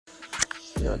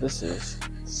You know, this is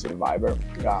Survivor.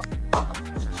 We got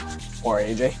or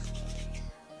AJ.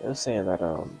 They were saying that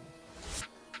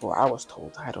well, I was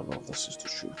told, I don't know if this is the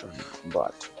truth or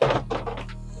not,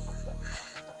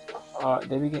 but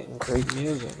they be getting great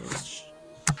meals in each.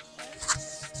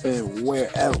 And where?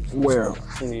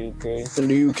 In the UK. In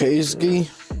the UK, ski.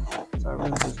 So I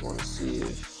really just want to see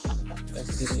if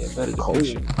that's giving me a better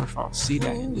depiction. If I'll see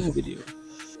that in this video.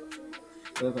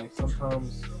 But like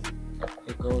sometimes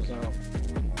it goes out.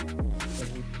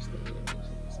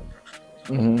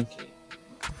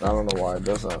 I don't know why it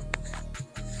does that.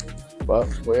 But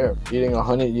we're eating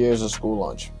 100 years of school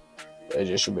lunch.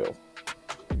 AJ Shabil.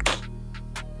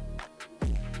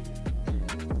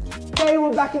 Today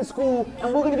we're back in school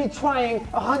and we're going to be trying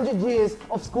 100 years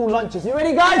of school lunches. You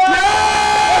ready, guys?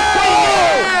 Yeah!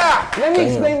 Let me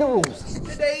explain the rules.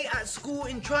 Today at school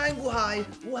in Triangle High,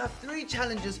 we'll have 3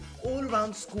 challenges all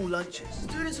around school lunches.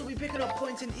 Students will be picking up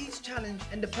points in each challenge,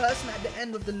 and the person at the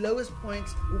end with the lowest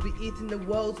points will be eating the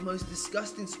world's most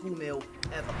disgusting school meal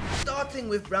ever. Starting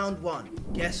with round 1,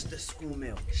 guess the school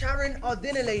meal. Sharon, our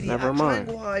dinner lady at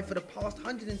Triangle High for the past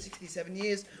 167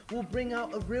 years, will bring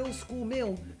out a real school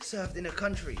meal served in a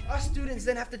country. Our students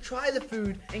then have to try the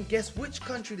food and guess which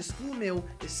country the school meal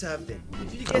is served in.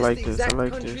 If you guess the exact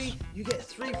country, you get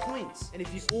 3 points. And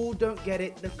if you all don't get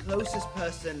it, the closest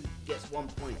person gets 1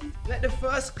 point. Let the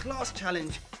first class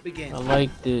challenge begin. I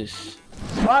like this.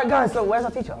 Alright guys, so where's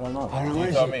our teacher? I don't know.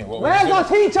 You tell me. Where's our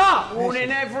teacher?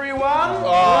 Morning everyone!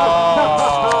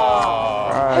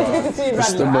 It's good to see you,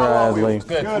 Bradley.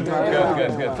 Mr.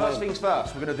 Bradley. Good. First things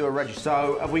first, we're going to do a register.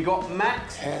 So, have we got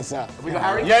Max? Yes, sir. Have we got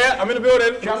Harry? Yeah, I'm in the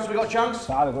building. Chunks, we got Chunks?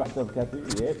 So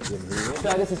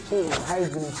this is true. Harry's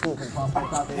been in school for the past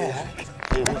 5,000 years.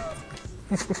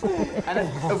 And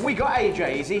have we got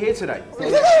AJ? Is he here today? So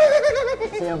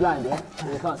you're blind, yeah?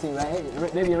 You can't see,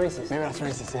 right? Maybe you're racist. Maybe that's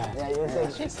racist, yeah. Yeah, you're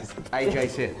racist.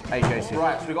 AJ's here.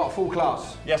 Right, so we've got a full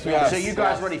class. Yes, we are. So you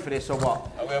guys ready for this or what?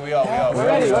 We are. We're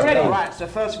ready. Right, so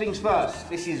first things first.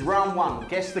 This is round 1.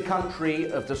 Guess the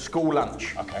country of the school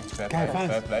lunch. Okay, fair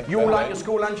play. You all like your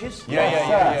school lunches?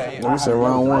 Yeah. Let me say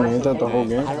round 1. Ain't that the whole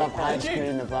game?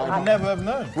 I never have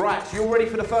known. Right, so you're ready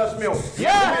for the first meal?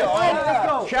 Yeah! Let's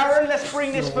go. Sharon, let's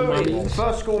bring this food in. The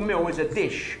first school meal is a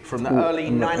dish from the early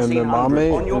and the 1900s.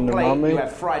 mame, On your and the plate, mame. you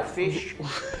have fried fish,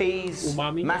 peas,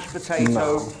 mashed potato,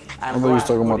 No. I and thought you was rice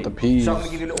talking about pudding. the peas. So I'm going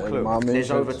to give you a little and clue. mame There's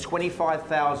chips. over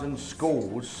 25,000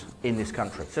 schools in this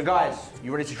country. So guys,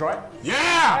 you ready to try it?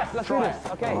 Yeah! Let's do this.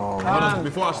 Okay.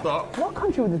 Before I start. What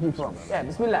country would this be from? Yeah,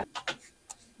 bismillah.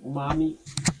 Umami.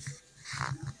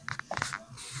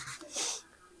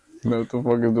 What the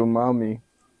fuck is umami?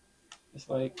 It's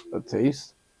like A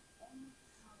taste?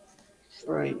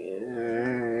 right.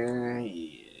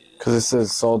 Because it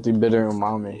says salty, bitter,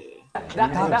 umami.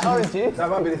 That orange juice? That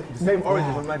might be the same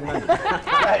origin from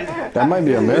 1990. That might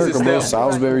be America, bro.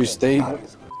 Salisbury steak.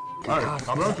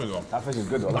 That fish is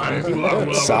good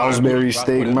though. Salisbury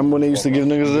steak. Remember when they used to give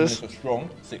niggas this? Strong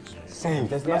 6. Same.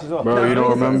 That's as well. Bro, you don't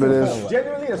remember this?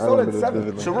 Genuinely a I solid remember this 7.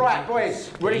 vividly. So right,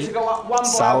 boys, ready to go up one by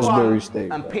Salisbury one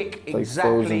steak, and bro. pick It's like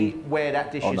exactly frozen. where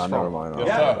that dish Oh, is no, from. never mind.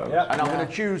 Yeah. And I'm going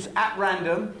to choose at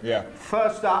random. Yeah.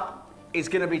 First up is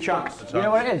going to be Chunks. You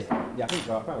know what it is? Yeah, I think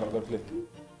so. I think I'm gonna go flip.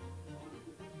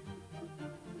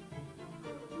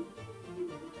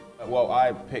 Well,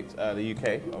 I picked the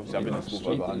UK. Obviously, I've been in school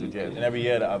for over 100 years. And every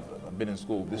year that I've been in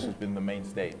school, this has been the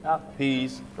mainstay.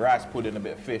 Peas, rice pudding, a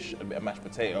bit of fish, a bit of mashed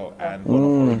potato, and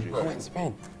orange juice. In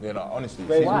Spain. You know, honestly.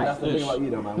 Why? That's the thing about you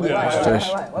though, man. Fish.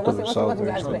 What's the Salisbury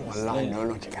behind steak. this? Wallahi, no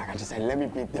logic. I just say, let me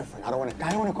be different. I don't want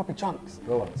to copy Chunks.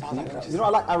 Sounds like you know,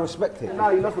 I respect it. No,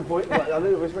 you lost the point, but I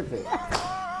do respect it.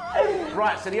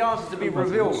 Right, so the answers to be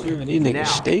revealed. These niggas Now,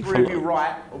 steak 3 of you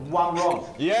right, 1 wrong.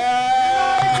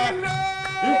 Yeah!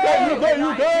 You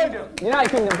go!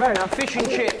 United Kingdom, fair enough. Fish and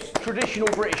chips, traditional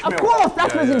British meal. Of course,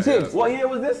 that's fish and chips. What year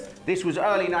was this? This was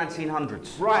early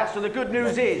 1900s. Right, so the good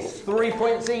news is 3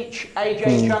 points each.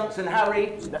 AJ, Chunks, and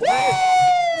Harry. Let's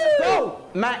go!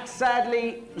 Max,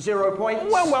 sadly, 0 points.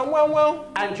 Well.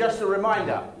 And just a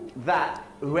reminder that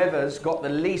whoever's got the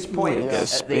least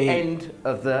points at the end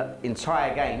of the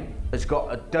entire game has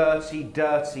got a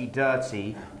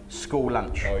dirty school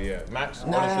lunch. Oh yeah, Max.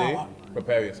 Honestly,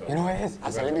 prepare yourself. You know what it is? I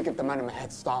said, let me give the man a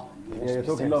head start. Yeah, you're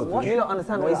talking loads. What? You don't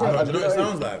understand what he's Do saying. you know what it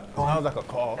sounds like? It sounds like a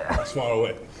car that's far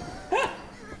away.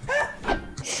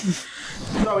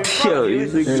 So in front of you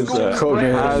is the Here's school a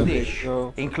cooking breakfast dish.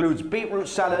 Includes beetroot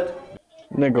salad,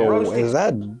 Nigga, is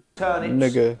that turnips,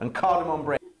 nigga? and cardamom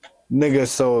bread. Nigga,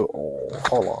 so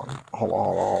hold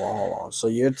on. So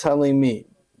you're telling me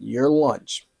your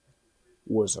lunch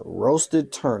was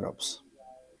roasted turnips,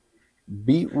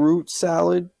 beetroot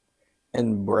salad,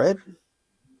 and bread.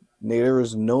 Nigga, there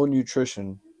is no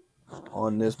nutrition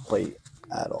on this plate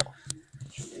at all.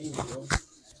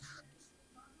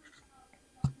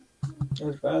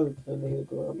 That's valid for a nigga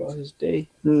to go about his day.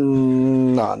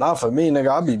 Nah, not for me, nigga.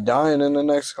 I'll be dying in the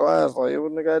next class. Like,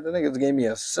 what nigga? The niggas gave me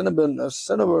a cinnamon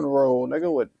roll,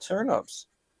 nigga, with turnips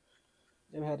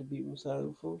Never had to beat with salad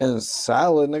before. and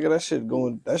salad, nigga.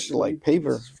 That shit like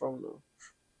paper. This is from though.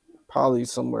 Probably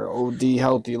somewhere OD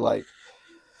healthy, like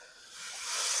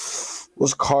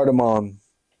what's cardamom?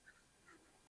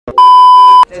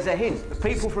 There's a hint. The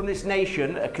people from this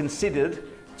nation are considered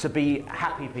to be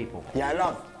happy people.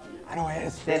 Yeah, I know it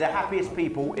is. They're the happiest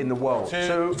people in the world. Two,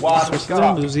 So, one,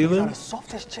 Switzerland, New The Zealand.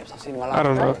 softest chips I've seen in my life. I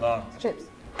don't know. Chips.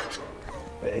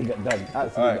 But he got done. All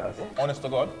Absolutely. right. Honest to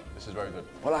God, this is very good.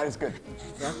 Well, that is good.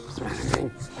 Yeah? What's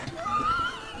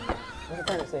you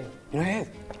trying to say? You know it is.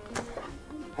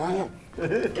 Oh,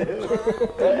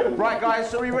 yeah. right, guys,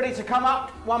 so are we ready to come up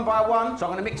one by one? So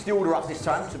I'm going to mix the order up this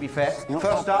time, to be fair.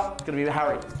 First up, it's going to be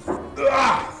Harry.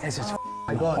 This is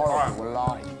horrible,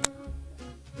 wallahi.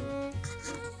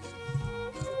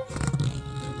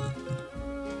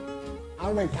 I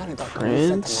rate Canada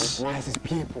Prince? the nicest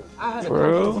people. I heard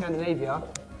Bro. that Scandinavia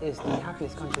is the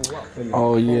happiest country in the world.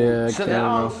 Oh yeah, So the Canada.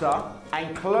 answer,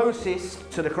 and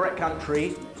closest to the correct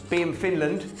country, being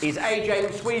Finland, is AJ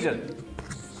from Sweden.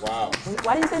 Wow.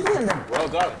 Why didn't you say Finland then? Well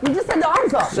done. You just said the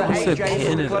answer. So I said AJ, the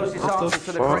Canada. closest What the answer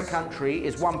to the fuck? correct country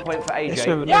is 1 point for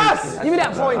AJ. Yes! Give me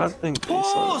that point. I think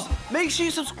Pause! Make sure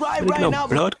you subscribe Like right no now.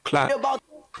 blood clot.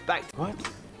 Back.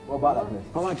 What about that place?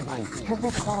 Go on, Japan. Give me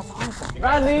the correct answer.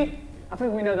 Randy, I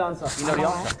think we know the answer. You know the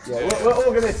answer? Yeah, we're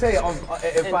all gonna say it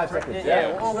in 5 seconds.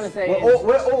 Yeah, we're all going to say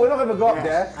We're not gonna go up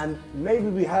there, and maybe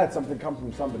we heard something come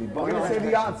from somebody, but we're gonna say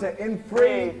the answer in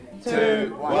 3,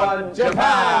 2, 1,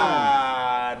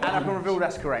 Japan! And I can reveal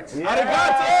that's correct.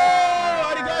 Arigato!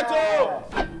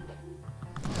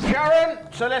 Sharon,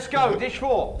 so let's go. Dish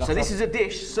 4. So this is a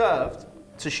dish served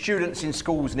to students in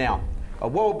schools now. A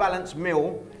well-balanced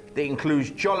meal that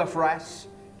includes jollof rice,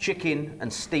 chicken,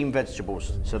 and steamed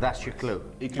vegetables. So that's your clue.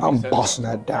 I'm bossing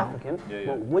that down. African.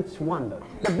 But which one though?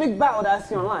 The big battle that I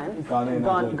see online,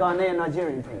 Ghanaian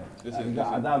Nigerian thing.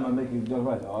 I don't make you jollof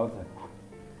rice. Oh, okay.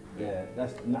 Yeah,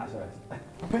 that's nice rice.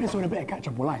 I bet it's with a bit of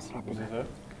ketchup or ice.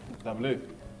 Double.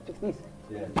 Fix these.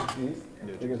 Yeah, please.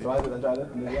 You can try it, try it.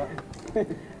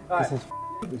 Alright.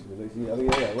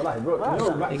 Yeah, well, like, bro,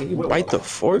 no, Nigga, you bite the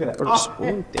fork or the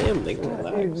spoon? Damn, nigga,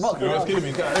 relax. You was kidding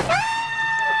me.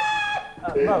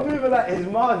 bro, moving like his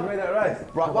mom's made that rice.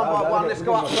 Right, one by one. Let's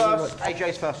go up first.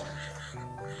 AJ's first.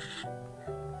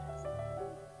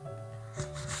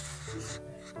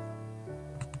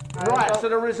 Right, so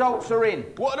the results are in.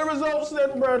 What are the results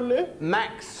then, Bradley?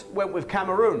 Max went with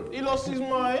Cameroon. He lost his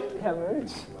mind. Cameroon.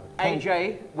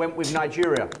 AJ went with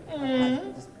Nigeria.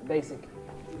 Just basic.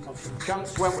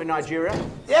 Chunks went with Nigeria.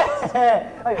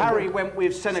 Yeah! Harry went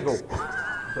with Senegal.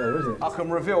 So, is it? I can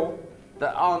reveal the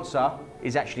answer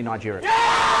is actually Nigeria.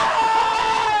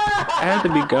 I had to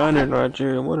be Ghana or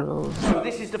Nigeria, one of those. So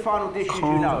this is the final dish, as you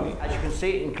know. As you can see,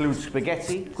 it includes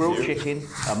spaghetti, grilled chicken,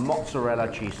 and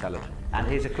mozzarella cheese salad. And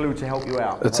here's a clue to help you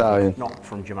out. Italian. Not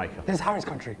from Jamaica. This is Harry's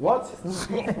country. What? This is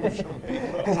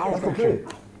Harry's country.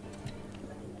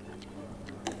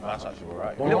 That's actually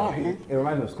alright. Wallahi. It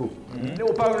reminds me of school.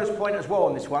 Little bonus point as well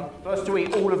on this one. First to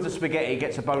eat all of the spaghetti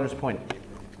gets a bonus point.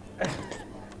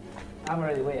 I'm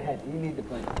already way ahead. You need the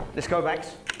point. Let's go,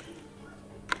 Max.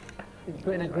 He's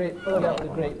putting a great order out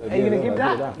with a great. Are you going to give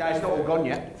that? No, it's not all gone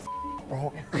yet.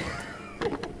 Bro.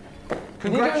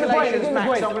 Congratulations, point,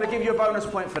 Max. I'm going to give you a bonus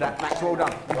point for that. Max, well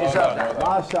done. You deserve that.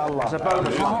 MashaAllah. It's a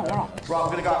bonus one. Right, I'm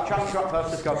going to go up. Chunks, you're up first.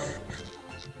 Let's go.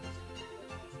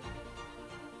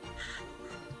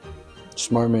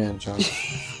 Smart man, John.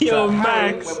 Yo, So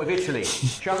Harry Max. went with Italy.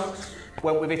 Chunks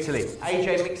went with Italy.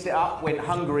 AJ mixed it up, went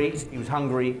Hungary. He was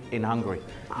hungry in Hungary.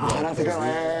 That's a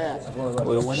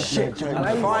good one. Shit,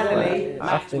 And finally,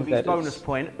 Max think with his that bonus is-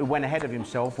 point, who went ahead of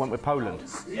himself, went with Poland.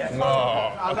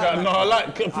 No. Okay, no,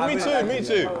 like, me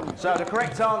too. So the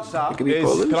correct answer Could be Is,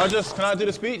 Polish. can I do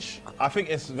the speech? I think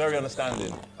it's very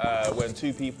understanding when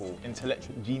two people,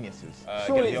 intellectual geniuses,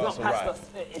 Surely get the it's answer not right. pasta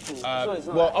Italy. Surely it's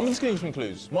not. Well, I'm just giving you some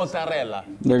clues. Mozzarella.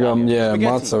 Nigga, yeah,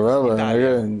 Spaghetti. mozzarella,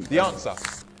 Italian. nigga. The answer.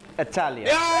 Italian.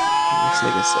 This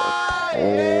nigga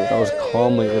said, That was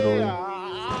calmly Italy.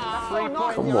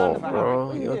 come on,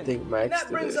 bro. You don't think Max That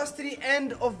did brings it? us to the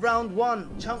end of round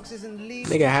 1. Chunks is in the lead.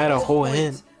 Nigga had a with 12 whole points.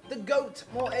 hand. The GOAT,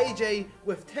 more AJ,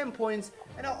 with 10 points.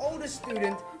 And our oldest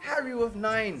student, Harry, with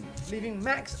 9. Leaving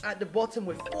Max at the bottom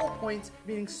with 4 points.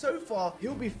 Meaning so far,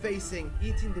 he'll be facing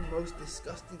eating the most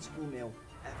disgusting school meal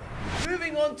ever.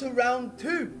 Moving on to round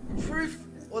 2. Truth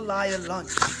or liar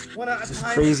lunch. One at a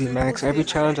time. Crazy, food Max. will Every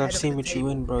stay challenge ahead I've of seen the with you table.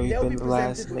 in, bro, you've They'll been be the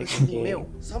last presented to with make a the meal.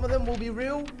 game. Some of them will be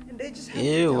real, and they just have to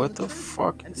Ew, tell what the the truth.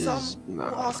 fuck And is... some will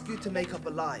Nah. ask you to make up a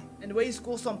lie. And the way you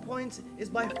score some points is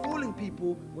by fooling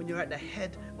people when you're at the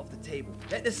head of the table.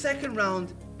 Let the second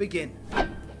round begin.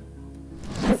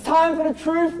 It's time for the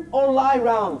truth or lie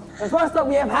round. And first up,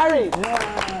 we have Harry.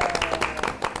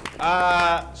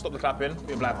 Stop the clapping. Put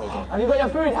your blindfolds on. Have you got your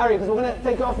food, Harry? Because we're going to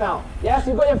take it off now. Yes,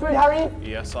 you got your food, Harry?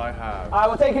 Yes, I have. All right,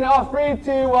 we're taking it off. 3,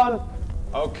 2, 1.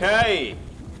 Okay.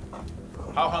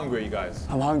 How hungry are you guys?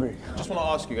 I'm hungry. Just want to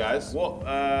ask you guys, what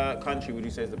country would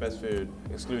you say is the best food,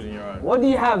 excluding your own? What do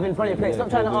you have in front of your plate? Stop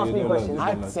trying to ask me questions.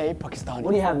 I'd say Pakistan.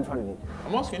 What do you have in front of you?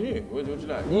 I'm asking you. What would you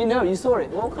like? You know, you saw it.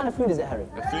 What kind of food is it, Harry?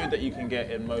 The food that you can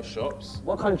get in most shops.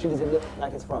 What country does it look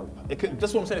like it's from?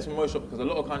 That's what I'm saying. It's from most shops because a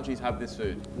lot of countries have this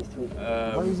food. He's tweaking.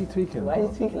 Why is he tweaking? Why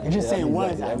is he tweaking? You're just saying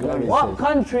words that What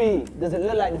country does it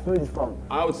look like the food is from?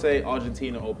 I would say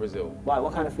Argentina or Brazil. Why?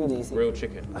 What kind of food do you see? Real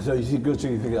chicken. So you see good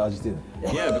chicken, you think it's Argentina?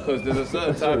 Yeah, because there's a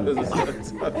certain type.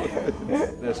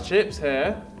 There's chips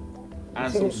here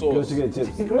and some Good sauce. chicken chips.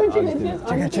 Grilled chicken,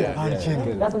 Argentina. yes, Chicken, Argentina.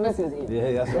 chicken. That's what Messi is eating.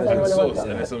 Yeah, that's That's what what There's I sauce want.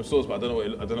 and there's some sauce, but I don't know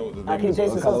what the Can you name is.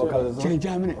 taste the What sauce? colour is the Chicken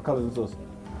sauce? jam, innit? What colour is the sauce?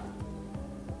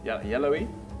 Yeah, yellowy.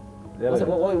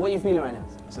 What are you feeling right now?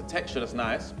 It's a texture that's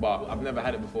nice, but I've never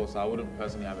had it before, so I wouldn't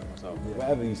personally have it myself.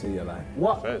 Whatever you say, you're lying.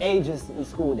 What First. ages in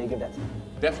school would they give that to?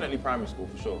 Definitely primary school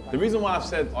for sure. The reason why I've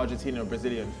said Argentina and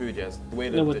Brazilian food, yes, the way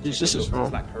that No, the but chicken this is looks, wrong.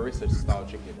 it's like harissa style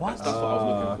chicken. That's what I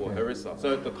was looking for, harissa.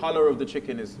 So the color of the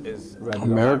chicken is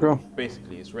America?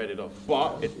 basically it's redded off,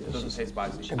 but it doesn't taste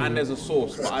spicy. And there's a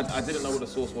sauce, but I didn't know what the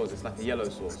sauce was. It's like a yellow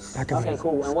sauce. Okay,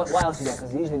 cool. And what else is there?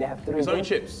 Because usually they have 3 It's only things.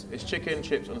 chips. It's chicken,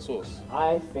 chips, and a sauce.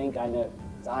 I think I know.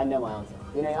 So I know my answer.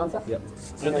 You know your answer? Yep.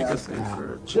 You know your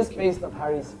answer? Just based off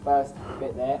Harry's first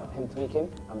bit there, of him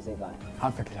tweaking, I'm saying lie. I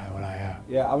think I will, yeah.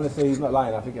 Yeah, I'm gonna say he's not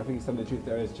lying. I think he's telling the truth.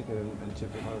 There is chicken and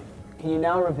chips at home. Can you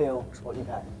now reveal what you've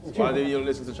had? Why didn't you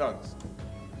listen to Chunks?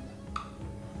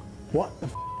 What the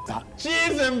f is that?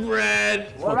 Cheese and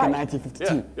bread! What, Fucking right?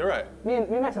 1952. Yeah, you're right. Me and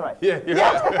Max are right. Yeah, you're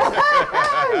right.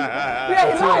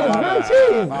 Yeah, he's right. It's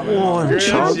grilled cheese.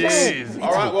 Grilled cheese.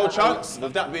 All right, well, Chunks,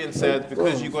 with that being said,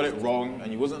 because you got it wrong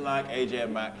and you wasn't like AJ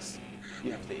and Max,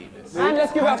 you have to eat this. And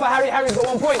let's give it up for Harry. Harry's got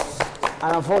 1 point.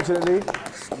 And unfortunately,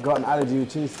 got an allergy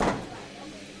with cheese.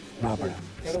 Nah, brother.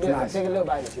 Take a little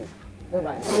bite of the cheese. Little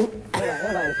bite. Little bite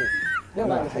of the cheese. Little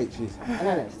bite I of the hate cheese. cheese.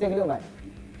 No, just take a little bite.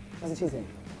 What's the cheese in?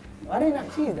 Why do you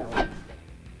like cheese though?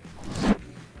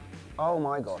 Oh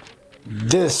my god.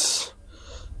 This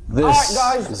Alright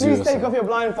guys, is please USA. take off your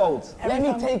blindfolds. Let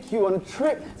me take you on a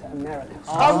trip to America.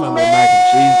 I remember mac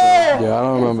and cheese though. Yeah, I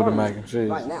don't remember the mac and cheese.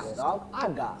 Right now, dog, I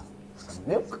got some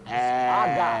milk,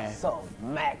 I got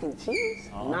some mac and cheese,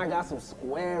 and I got some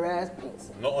square ass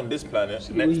pizza. Not on this planet,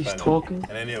 the next he's planet, talking?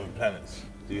 and any other planets.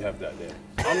 Do you have that there?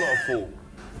 I'm not a fool.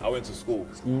 I went to school,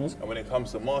 and when it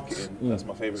comes to marketing, that's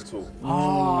my favorite tool.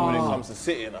 And when it comes to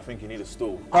sitting, I think you need a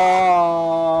stool.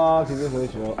 Oh,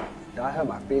 congratulations. I hurt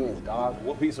my feelings, dog.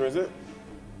 What pizza is it?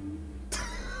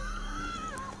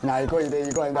 Nah, you got it there,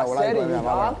 you got it there. I said it, you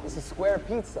dog. It's a square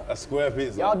pizza. A square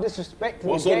pizza. Y'all disrespecting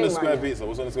What's the game on the square right now. pizza?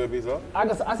 What's on the square pizza?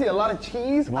 I see a lot of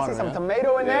cheese. I see some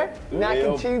tomato in there. Mac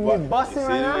and cheese be busting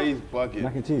right now. He's bugging.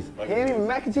 Mac and cheese. Hear me?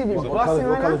 Mac and cheese be What busting colours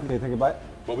right do now. they take a bite?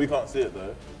 But we can't see it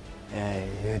though. Yeah,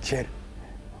 you're chill.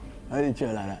 Why did you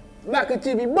chill like that? Mac and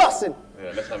cheese be busting.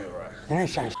 Yeah, let's have it right. You ain't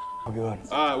shine I'll be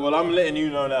honest. Alright, well I'm letting you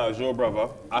know now as your brother,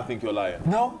 I think you're lying.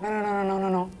 No.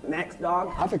 Next,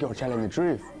 dog. I think you're telling the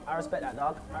truth. I respect that,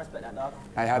 dog. I respect that, dog.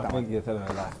 I had I that one. think you're telling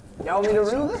a lie. Y'all want me to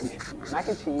rule this? Mac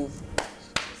and cheese,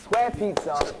 square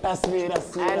pizza, That's me,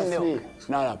 that's me, And that's milk. me.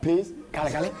 No, peas.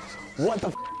 Cali. What the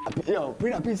f? Yo,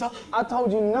 bring that pizza. I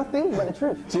told you nothing but the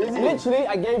truth. Literally,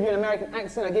 I gave you an American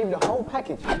accent. I gave you the whole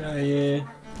package. Yeah.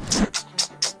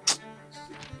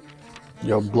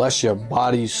 Yo, bless your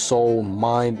body, soul,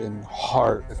 mind, and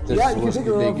heart. If this Yeah, is you can what take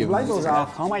they your give blindfolds me.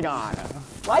 off. Oh my god.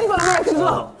 Why you got American as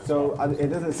well? So it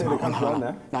doesn't say the country on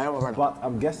there, Nah, you're right. but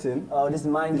I'm guessing Oh, this is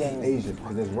mind this is games. Asian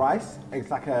because there's rice.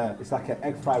 It's like an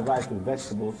egg fried rice with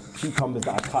vegetables, cucumbers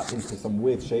that are cut into some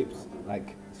weird shapes,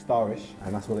 like starish,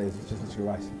 and that's what it is. It's just literally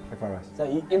rice, egg fried rice, So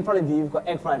in front of you, you've got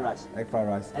egg fried rice egg fried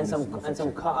rice, and some cut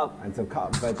up. and some cut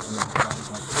up veg.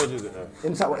 What is it though?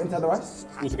 Inside the rice,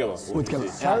 All together. What do you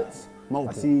see? carrots. I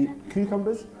Multiple. see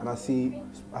cucumbers and I see,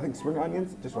 I think spring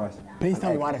onions, just rice. Please And tell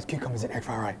me egg. why there's cucumbers in egg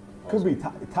fried rice. Could be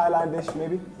Thailand dish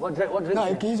maybe. What drink? What drink? No,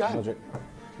 is can you No say? drink.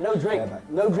 No drink. Yeah, man.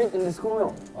 No drink in the school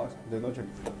meal. Oh, there's no drink.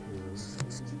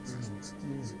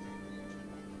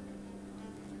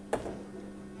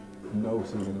 No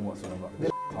seasoning whatsoever.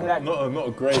 Not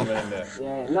a grey man in there.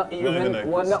 Yeah, not even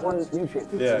not one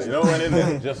nutrient. Yeah, you know what in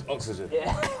there? Just oxygen.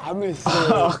 I miss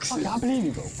oxygen. I believe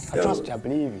you, bro. I trust you. I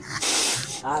believe you.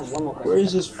 I have one more question. Where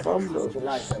is this from, bro? What's your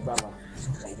life, sir, brother?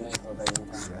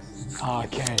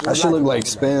 Okay. That shit look like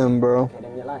spam, bro. Okay,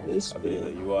 then you're lying. I believe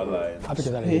that you are lying. I think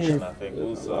that is And I think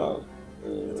also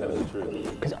you're telling the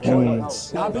truth. No, I believe you.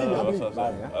 I believe you.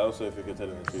 I also think you're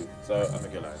telling the truth. So I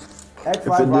think you're lying. If it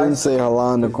didn't say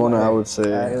halal in the corner, I would say.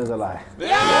 It was a lie.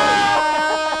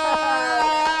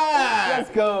 Let's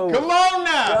go. Come on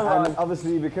now! And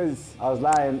obviously, because I was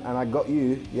lying and I got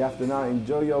you, you have to now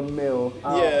enjoy your meal.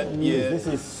 Yeah. This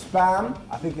is spam.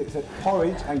 I think it's a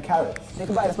porridge and carrots. Take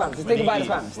a bite of spam. Just take a bite of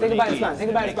spam. Just take a bite of spam. Take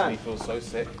a bite of Makes me spam. feel so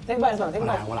sick. Take a bite of spam. Take a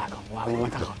bite.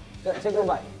 Take one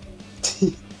bite.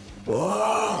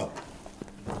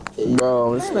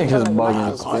 Bro, this nigga's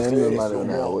bugging. Spam is not even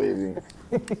that wavy.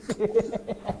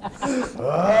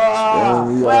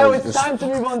 Well, it's time to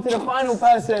move on to the final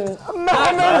person. Go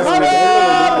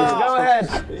ahead.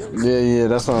 Yeah,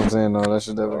 that's what I'm saying, though. That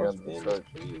should definitely got to be stuck.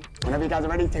 Whenever you guys are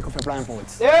ready, take off your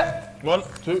blindfolds. Yeah. 1,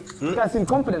 2, 3. You guys seem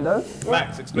confident though.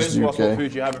 Max, explain Just to us UK. what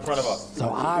food you have in front of us.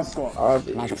 So I've got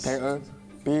mashed potatoes,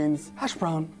 beans, hash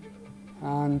brown,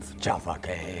 and Jaffa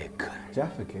cake.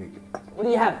 Jaffa cake. What do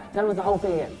you have? Tell us the whole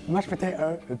thing again. Mashed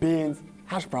potato, beans,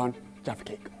 hash brown, Jaffa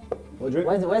cake. What drink?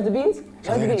 Where's the beans?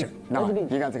 Where's the beans? No, Where's the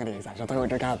beans? you guys are gonna get Shall I tell you what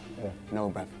drink I have? No,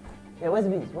 bruv. Yeah, where's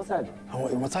the beans? What side? Oh,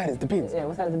 what side is the beans? Yeah,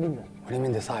 what side is the beans? What do you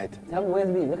mean the side? Tell me where's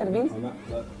the beans. Look at the beans. Look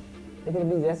at the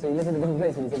beans. Yes, so you looked at a different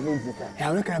place when you said beans this time. Yeah,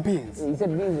 look at the beans. You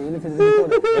said beans and you looked at the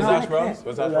different corner. Where's hash browns?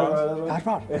 Where's hash browns? Hash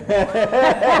brown.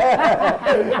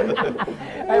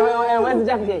 Hey, where's the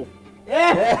Jaffa cake?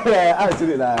 Yeah,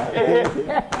 absolutely like.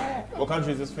 What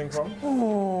country is this thing from?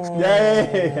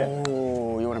 Yeah.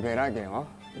 Oh, you wanna play that game, huh?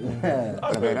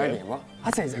 Wanna play that game, what?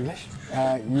 I'd say it's English.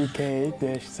 UK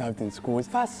dish served in schools,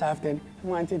 first served in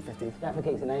 1950s. Jaffa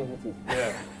cakes in the 1950s.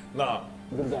 Yeah. Nah.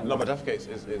 No, but Jaffa cakes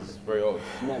is very old.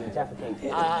 No, the Jaffa cakes.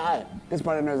 This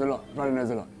brother knows a lot.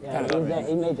 Yeah,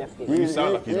 he made Jaffa cakes. You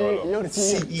sound like you know a lot. You're the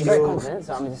CEO. You're very confident,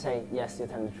 so I'm going to say, yes, you're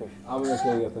telling the truth. I'm gonna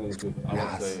say you're telling the truth. I'm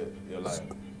gonna say you're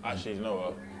lying. Actually, you know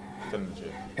what? Telling the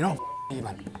truth. You know,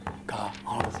 man. Car,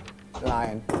 arms,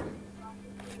 lying.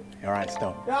 You're right,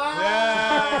 still.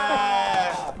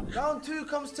 Yeah! Round 2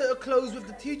 comes to a close with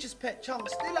the teacher's pet Chunk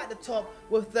still at the top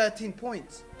with 13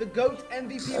 points. The GOAT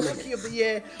MVP Rookie of the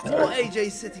Year, more AJ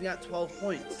sitting at 12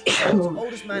 points. The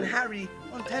oldest man Harry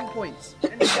on 10 points.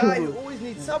 And the guy who always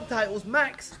needs subtitles,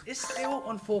 Max, is still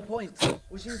on 4 points.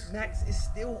 Which means Max is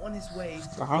still on his way.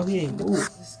 How he ain't moved?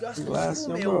 Disgusting Last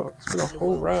school year, meal. bro. It's been a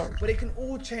whole round. But it can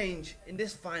all change in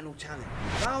this final challenge.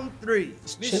 Round 3,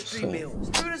 mystery meal.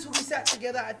 Students will be sat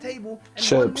together at a table and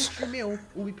one mystery meal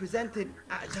will be presented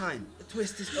at a time. The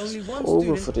twist is only one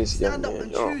Over for student this stand young up man,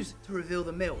 and yo. choose to reveal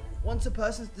the meal. Once a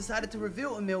person's decided to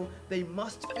reveal a meal, they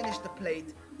must finish the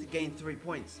plate to gain 3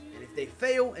 points. And if they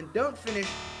fail and don't finish,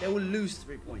 they will lose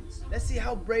 3 points. Let's see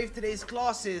how brave today's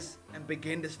class is and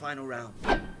begin this final round.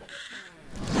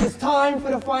 It's time for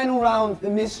the final round, the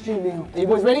mystery meal. Are you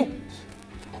boys ready?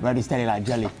 Ready, steady like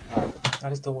jelly. I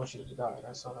just don't want you to die.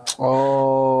 That's all.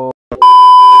 Oh.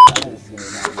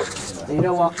 So you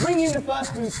know what? Bring in the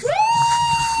first food.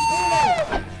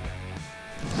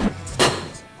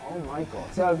 Oh my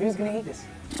god. So who's gonna eat this?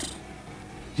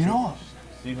 You know what?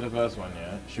 See for the first one,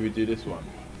 yeah? Should we do this one?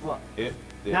 What? If,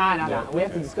 Nah. We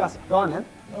have to discuss it. Go on then.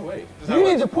 No, wait. You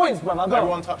need the points, brother. Go.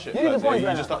 Everyone touch it. You need the points, You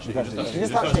brother. just touched it. You just touched it. You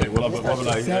just touched it. Well, I'm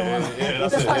like, yeah, You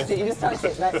that's just touched it. it. You just touched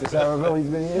it. Like, Is that a reveal he's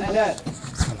been eating?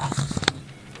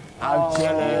 I'm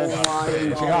jealous.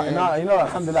 No, you know,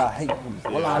 alhamdulillah, I hate them.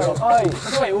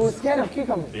 Oh, wait, we were scared of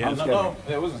cucumbers. Yeah, no,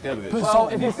 I wasn't scared of it. So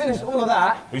if you finish all of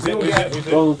that, We said, you'll we get. said.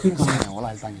 Bro, people.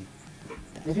 Wallah, it's banging.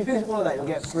 If you finish all of that, you'll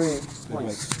get 3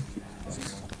 points.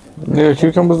 Nigga,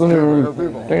 cucumbers don't even.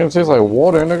 They gonna taste like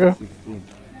water, nigga.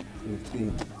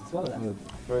 Swallow that.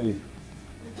 3,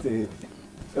 2,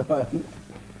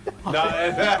 No,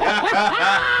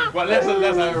 but let's have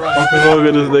it right. Look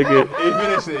at this nigga.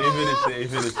 He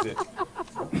finished it.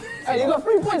 Hey, you got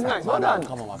 3 points, Max. Well done.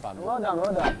 Come on, my family. Well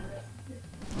done.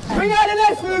 Bring out the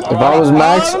next food. If I was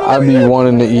Max, I'd be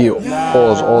wanting to eat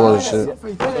all that shit.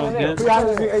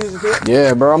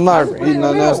 Yeah, bro, I'm not eating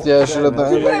that nasty ass shit at the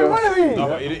end, nigga. No,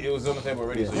 but it was on the table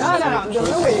already. So No, there's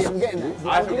no way I'm getting that.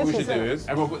 I think what we should do is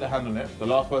everyone put their hand on it. The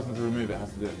last person to remove it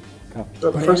has to do it.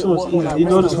 The first one was easy. You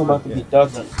know this one about to be done.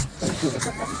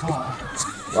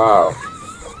 Wow.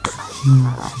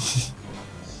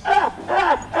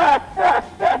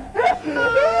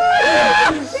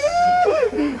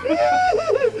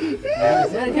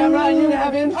 Camera, you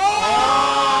having?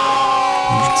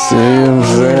 See what I'm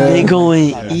saying? They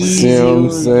going easy. See what I'm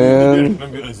saying?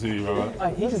 Let me get this to you, bro.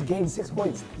 He just gained 6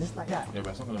 points, just like that. Yeah,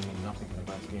 but it's not gonna mean nothing in the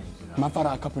grand scheme. I found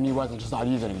out a couple new words and just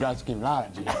started using it. Grand scheme,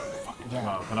 like that, G.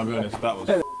 No, can I be honest? That was.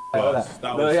 That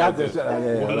No, was you have so to. good.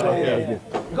 Yeah.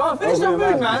 Go on, finish your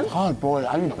food, man. Hard, bro.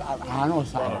 I know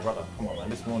something. Brother, come on, man.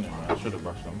 This morning, man, I should have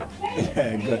brushed them.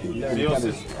 Yeah, good. See your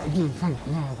sister.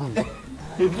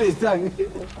 He put his tongue.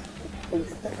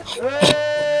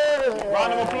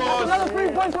 Round of applause. Another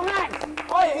 3 points for Max.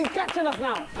 Oh, he's catching us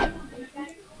now.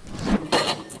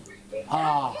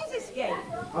 This is game.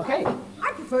 Okay.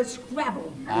 I prefer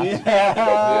Scrabble. That's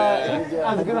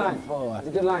a good line. That's a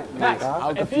good line. Max,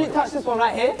 if you touch this one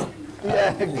right here,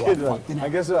 Yeah, good one.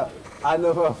 And guess what? I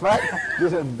know for a fact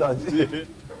this is dodge.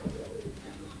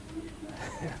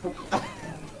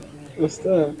 What's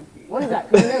that? what is that?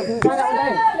 Can you find out what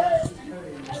that is?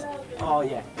 Oh,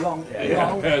 yeah. Long. Do you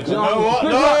know what?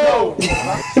 No!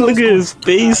 Look at his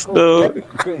face though.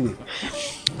 Crazy.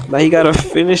 Now he gotta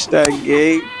finish that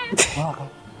game.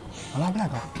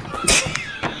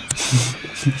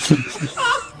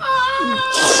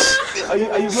 Are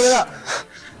you pulling up?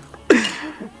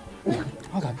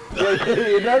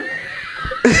 You done?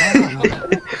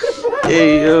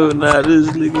 Hey yo, nah, this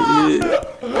nigga.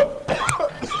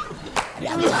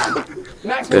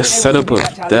 Max The setup of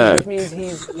that. Which means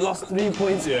he's lost 3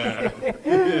 points. Yeah.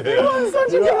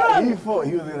 Such a good run. You thought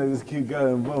he was gonna just keep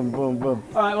going, boom, boom, boom.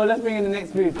 All right, well, let's bring in the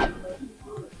next food.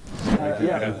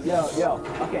 Yo.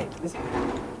 Okay, this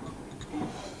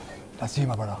That's you,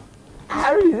 my brother.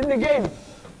 Harry's in the game.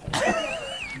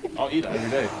 I'll eat that every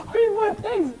day. 3 more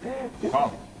things.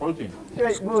 Calm. Protein.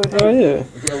 Straight forward. Oh yeah.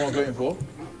 That's what everyone's waiting for.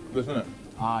 This, isn't it?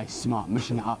 Ah, he's smart.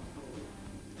 Mishing it up.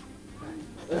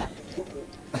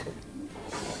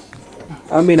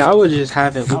 I mean, I would just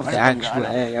have it with the actual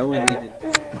egg. I wouldn't even.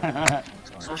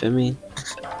 Feel me?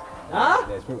 Huh?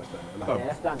 Yeah,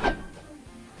 that's done.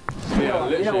 Yeah,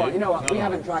 literally. You know what? We No.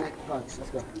 haven't tried it. Go on, let's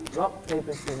go. Rock,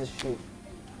 paper, scissors, shoot.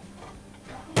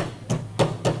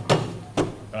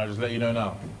 Can I just let you know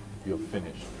now? You're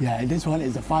finished. Yeah, this one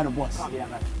is the final boss. Yeah,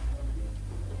 man.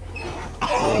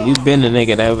 Yeah, you been the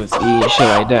nigga that was eating shit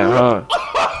like that, huh?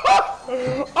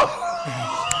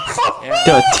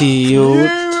 Dirty you. You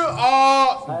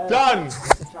are done.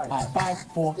 Alright, 5,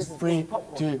 4, 3,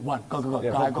 2, 1. Go.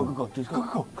 Go. Just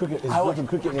go. Cricket, there's fucking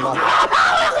cricket in your mouth.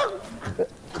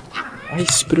 Why you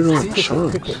spit it on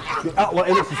trunk? Well,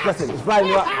 it looks disgusting. It's flying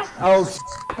in your mouth. Oh,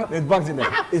 there's bugs in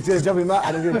there. It's gonna jump in your mouth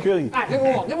and it's gonna kill you. Alright, give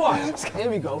me one.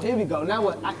 Here we go. Now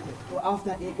what?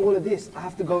 After I eat all of this, I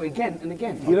have to go again and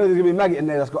again. You know there's gonna be maggot in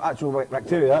there that's got actual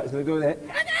bacteria. It's gonna go there.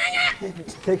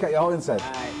 Take out your whole inside.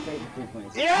 Alright, take the 3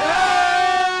 points.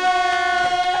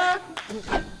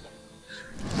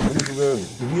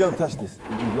 If you don't touch this,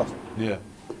 you've lost. Yeah.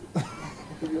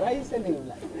 Why are you sending him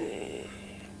like?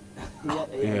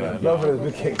 Yeah. Go for the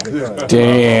big kick.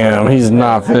 Damn, he's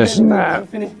not finishing that.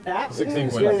 Finish that. 16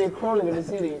 It's points. really crawling in the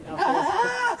ceiling.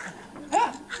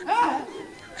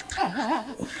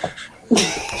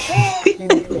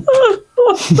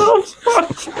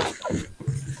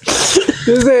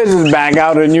 This nigga just back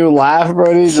out a new laugh,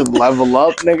 bro. He just level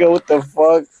up, nigga. What the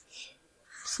fuck?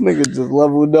 This nigga just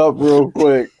leveled up real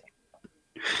quick.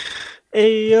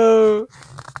 Hey yo,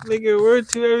 nigga, word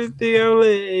to everything. I'm like,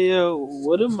 hey yo,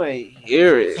 what am I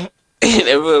hearing? And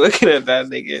everyone looking at that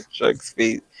nigga Chuck's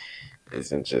face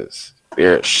isn't just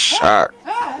spirit shock.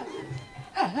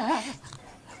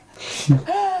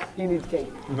 He needs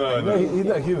cake. No, he's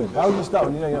not human. How would you start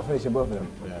when you know you're not finishing both of them?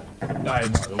 Yeah. Nah,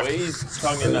 the way he's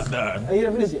tonguing that down, Are you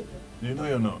gonna finish it? you know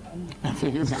you're not. I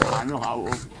know how.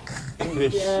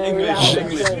 English.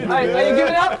 Alright, are you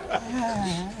giving up?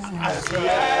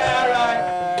 Yeah,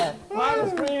 right.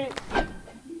 -3.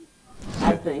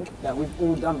 I think that we've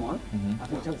all done one. I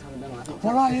think Chuck's haven't done one. I think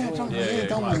Well, Chuck's yeah, all Chuck, done Yeah,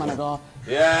 done yeah, one, man. Go.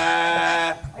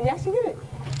 Yeah. one. You actually did it.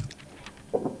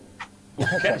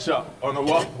 Ketchup on the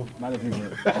waffle.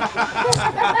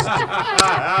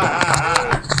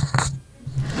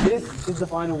 This is the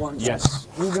final one. Yes.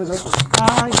 Who's gonna go?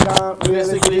 I can't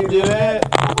Realistically do it.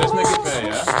 Let's make it fair,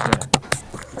 yeah?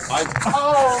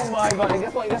 Oh my god!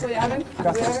 Guess what you're having?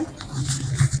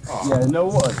 Yeah, no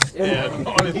what? Yeah,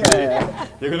 honestly,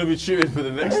 you're gonna be shooting for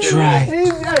the next day. Try.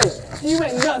 You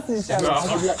went nuts this challenge. No. I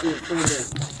could let you all day.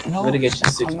 No, I'm gonna get you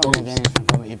 6 I'm not points. getting anything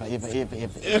from it.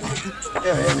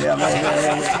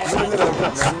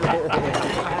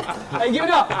 Hey, give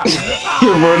it up!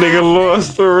 Bro, nigga lost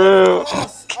for real.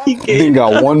 He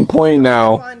got 1 point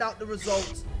now. Find out the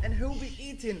results and who'll be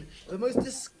eating the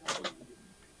most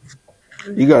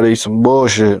You gotta eat some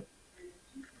bullshit.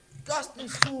 disgusting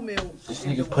school meal.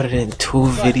 You can put it in 2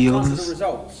 After the videos.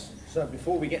 results. So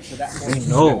before we get to that point,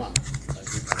 know.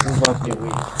 here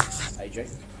with AJ.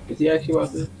 Is he actually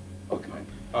about this? Okay.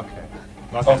 Okay.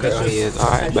 Okay, he is.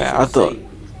 Alright, man. I thought.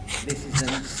 This is an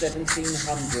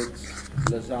 1700s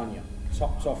lasagna,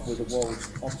 topped off with the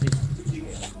world's hottest chip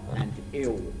and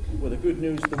ill. Well, the good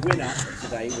news, the winner of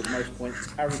today with most points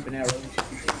is Harry Pinero.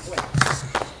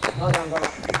 Hold on.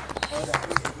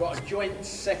 We've got a joint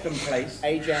second place,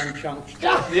 AJ and Chunks.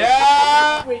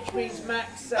 Yeah! Which means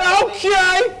Max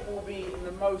Okay! will be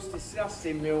the most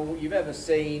disgusting meal you've ever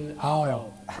seen. Oh,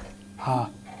 yo. I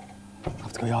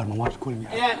have to go yard. My mom's calling me.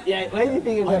 Yeah. What do you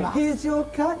think you're going? Here's your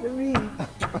cutlery.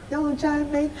 Don't try to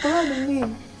make fun of me.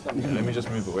 Let me just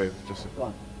move away. Just.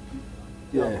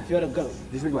 Yeah. If you're the goat.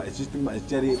 Just think about it. It's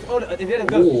jelly. Oh, if you're the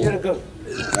goat. If you're the goat.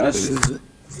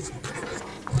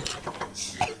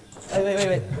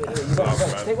 Wait. You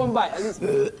gotta take one bite at least.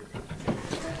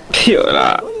 Yo,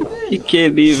 nah. You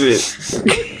can't even.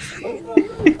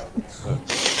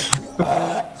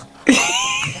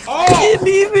 Can't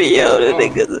even, yo, the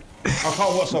niggas. I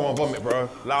can't watch someone vomit, bro.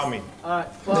 Allow me. Alright,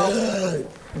 well.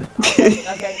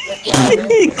 Okay, let's get out of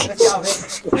it.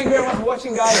 Thank you very much for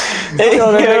watching, guys.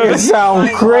 Yo, that nigga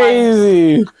sound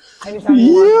crazy. Anytime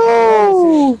you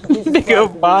want.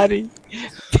 Nigga body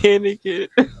panicking.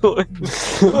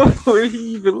 Before he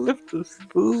even lift the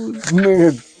spoon.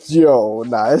 Nigga, yo,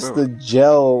 nah, it's the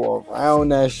gel around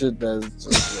that shit that's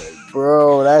just like,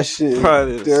 bro, that shit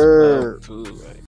is dirt. Too, like.